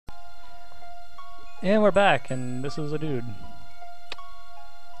And we're back, and this is a dude.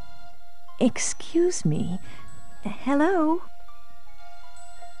 Excuse me. Hello?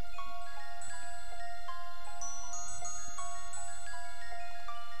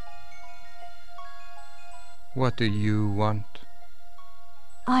 What do you want?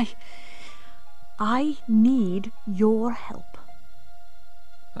 I need your help.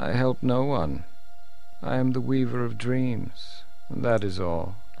 I help no one. I am the weaver of dreams, and that is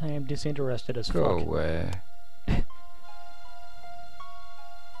all. I am disinterested as Go fuck. away.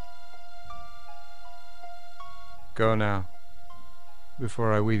 Go now,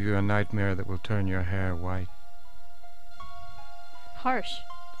 before I weave you a nightmare that will turn your hair white. Harsh.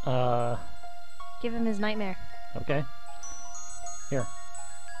 Give him his nightmare. Okay. Here.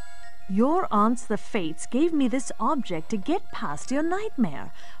 Your aunts, the Fates, gave me this object to get past your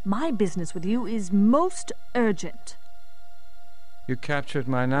nightmare. My business with you is most urgent. You captured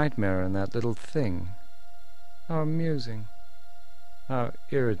my nightmare in that little thing. How amusing. How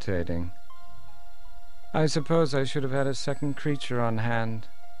irritating. I suppose I should have had a second creature on hand,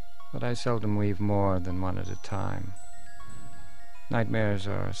 but I seldom weave more than one at a time. Nightmares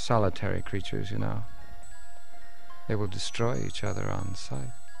are solitary creatures, you know. They will destroy each other on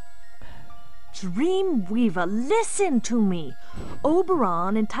sight. Dreamweaver, listen to me.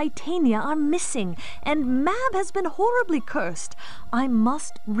 Oberon and Titania are missing, and Mab has been horribly cursed. I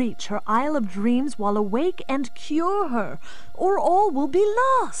must reach her Isle of Dreams while awake and cure her, or all will be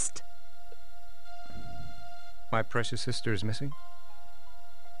lost. My precious sister is missing?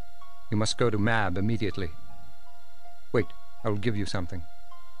 You must go to Mab immediately. Wait, I will give you something.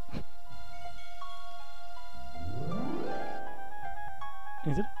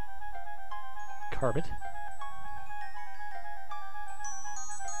 Is it? Carpet?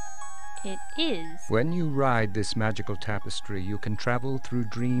 It is. When you ride this magical tapestry, you can travel through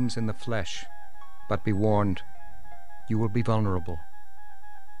dreams in the flesh. But be warned, you will be vulnerable.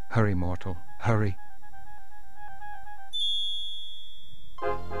 Hurry, mortal, hurry.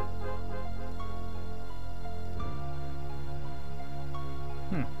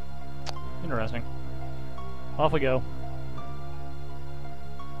 Interesting. Off we go.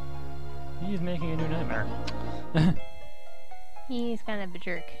 He's making a new nightmare. He's kind of a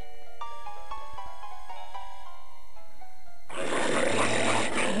jerk.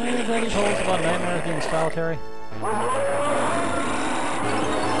 Is that he told us about nightmares being solitary?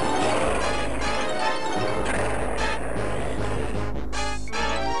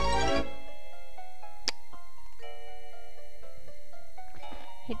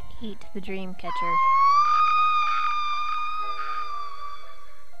 It ate the dream catcher.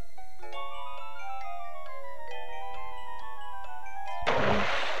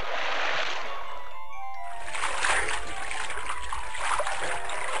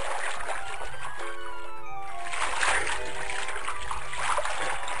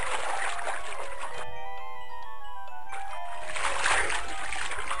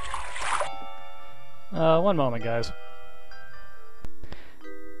 One moment, guys.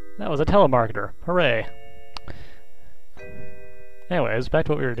 That was a telemarketer. Hooray. Anyways, back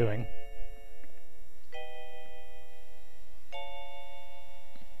to what we were doing.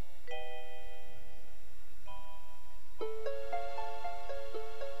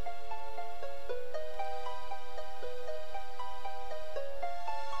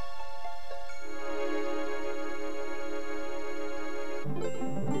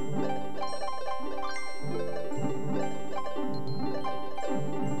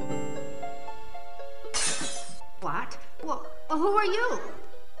 What? Well, who are you?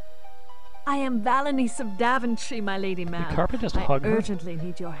 I am Valenice of Daventry, my lady Mab. Did Carpet just I hug her? urgently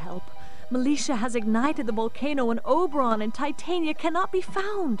need your help. Militia has ignited the volcano, and Oberon and Titania cannot be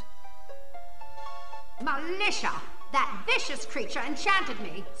found. Militia! That vicious creature enchanted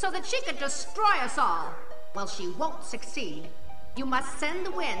me so that she could destroy us all. Well, she won't succeed. You must send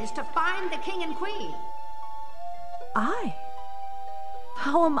the winds to find the king and queen. I?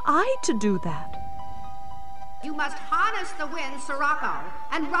 How am I to do that? You must harness the wind, Sirocco,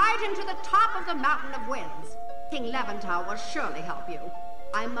 and ride him to the top of the mountain of winds. King Levantar will surely help you.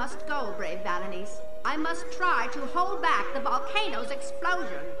 I must go, brave Valenice. I must try to hold back the volcano's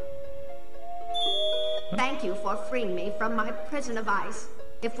explosion. Thank you for freeing me from my prison of ice.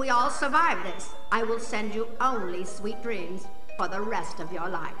 If we all survive this, I will send you only sweet dreams for the rest of your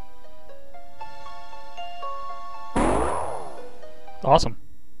life. Awesome.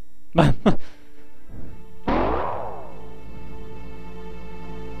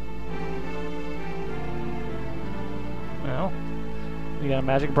 Well, we got a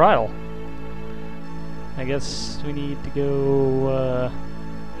magic bridle. I guess we need to go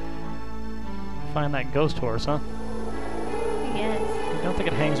find that ghost horse, huh? Yes. I don't think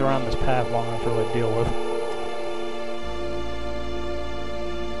it hangs around this path long enough to really deal with.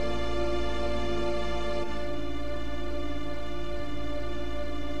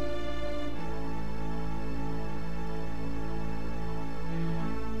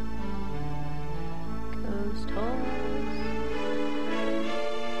 Ghost horse.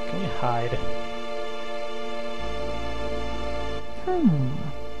 Can you hide? Hmm.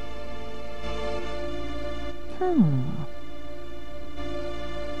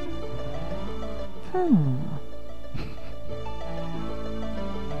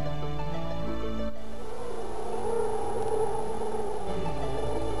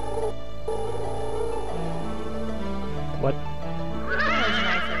 What? That was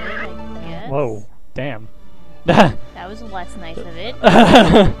nice of it, I guess. Whoa. Damn. That was less nice of it.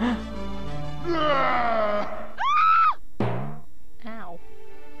 Ow.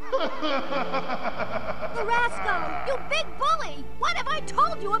 Carrasco, you big bully! What have I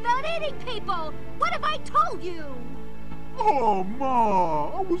told you about eating people? What have I told you? Oh,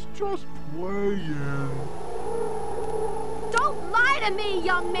 Ma, I was just playing. Don't lie to me,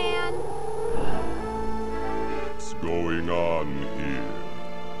 young man! What's going on here?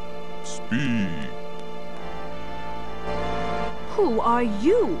 Speak. Who are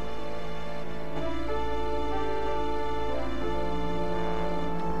you?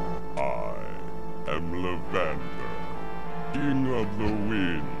 I am Lavender, King of the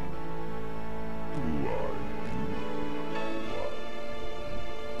Wind. Who are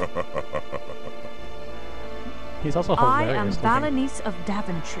you? He's also I hilarious. am looking. Valenice of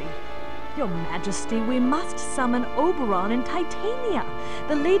Daventry. Your Majesty, we must summon Oberon and Titania.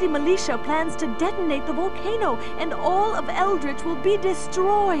 The Lady Militia plans to detonate the volcano, and all of Eldritch will be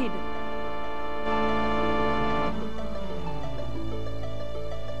destroyed.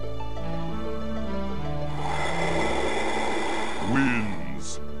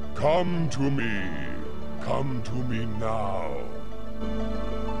 Winds, come to me. Come to me now.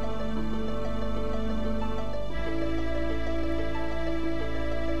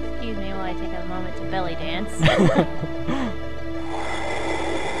 Excuse me while I take a moment to belly dance.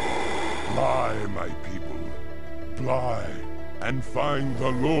 Fly, my people. Fly and find the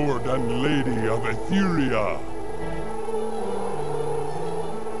Lord and Lady of Etheria.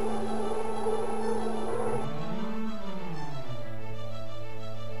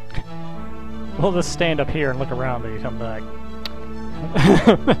 We'll just stand up here and look around till you come back.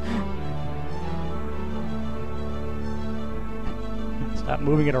 Stop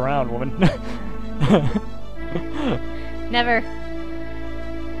moving it around, woman. Never.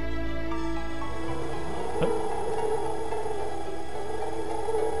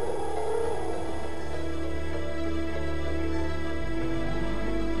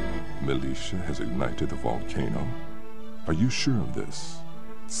 Militia has ignited the volcano. Are you sure of this?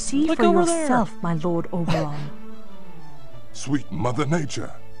 See Look for over there. yourself, my Lord Oberon. Sweet Mother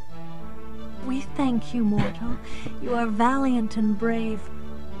Nature. We thank you, mortal. You are valiant and brave.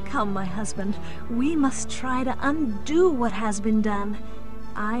 Come, my husband, we must try to undo what has been done.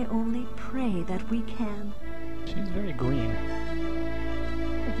 I only pray that we can. She's very green.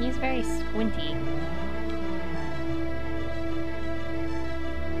 He's very squinty.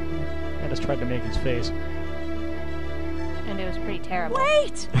 I just tried to make his face. And it was pretty terrible.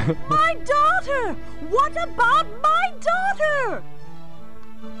 Wait! My daughter! What about my daughter?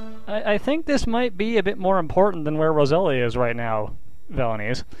 I think this might be a bit more important than where Roselia is right now,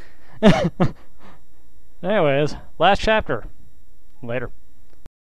 Valenice. Anyways, last chapter. Later.